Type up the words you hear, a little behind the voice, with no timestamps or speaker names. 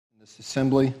This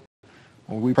assembly,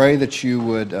 we pray that you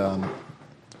would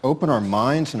open our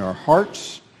minds and our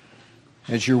hearts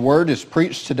as your word is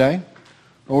preached today.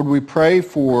 Lord, we pray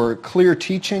for clear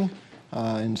teaching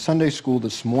in Sunday school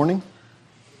this morning.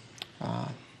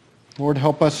 Lord,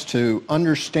 help us to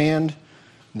understand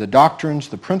the doctrines,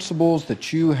 the principles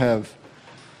that you have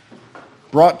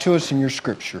brought to us in your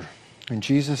scripture. In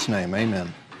Jesus' name,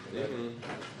 amen. Amen.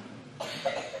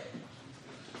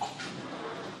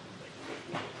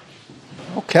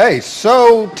 Okay,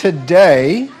 so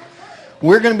today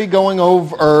we're going to be going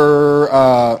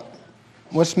over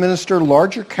Westminster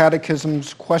Larger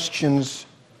Catechism's questions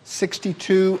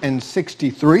 62 and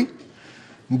 63,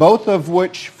 both of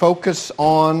which focus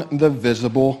on the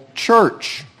visible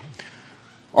church.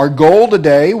 Our goal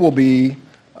today will be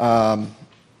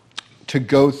to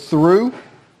go through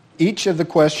each of the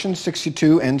questions,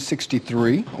 62 and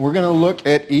 63. We're going to look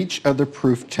at each of the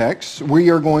proof texts.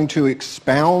 We are going to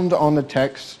expound on the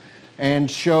text and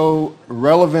show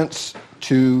relevance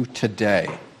to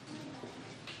today.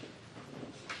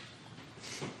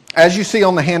 As you see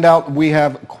on the handout, we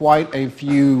have quite a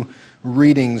few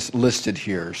readings listed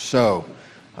here. So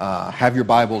have your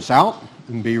Bibles out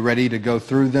and be ready to go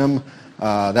through them.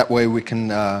 That way we can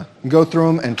go through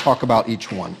them and talk about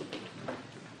each one.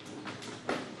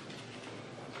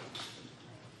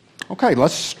 Okay,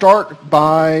 let's start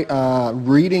by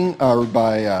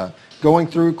going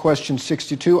through question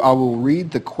 62. I will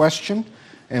read the question,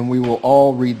 and we will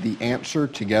all read the answer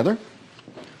together.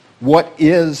 What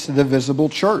is the visible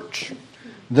church?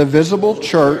 The visible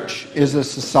church is a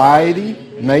society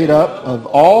made up of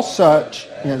all such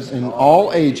as in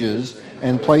all ages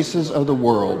and places of the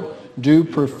world do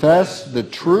profess the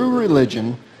true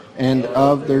religion and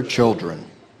of their children.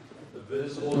 The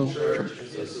visible church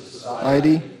is a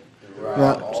society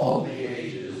throughout all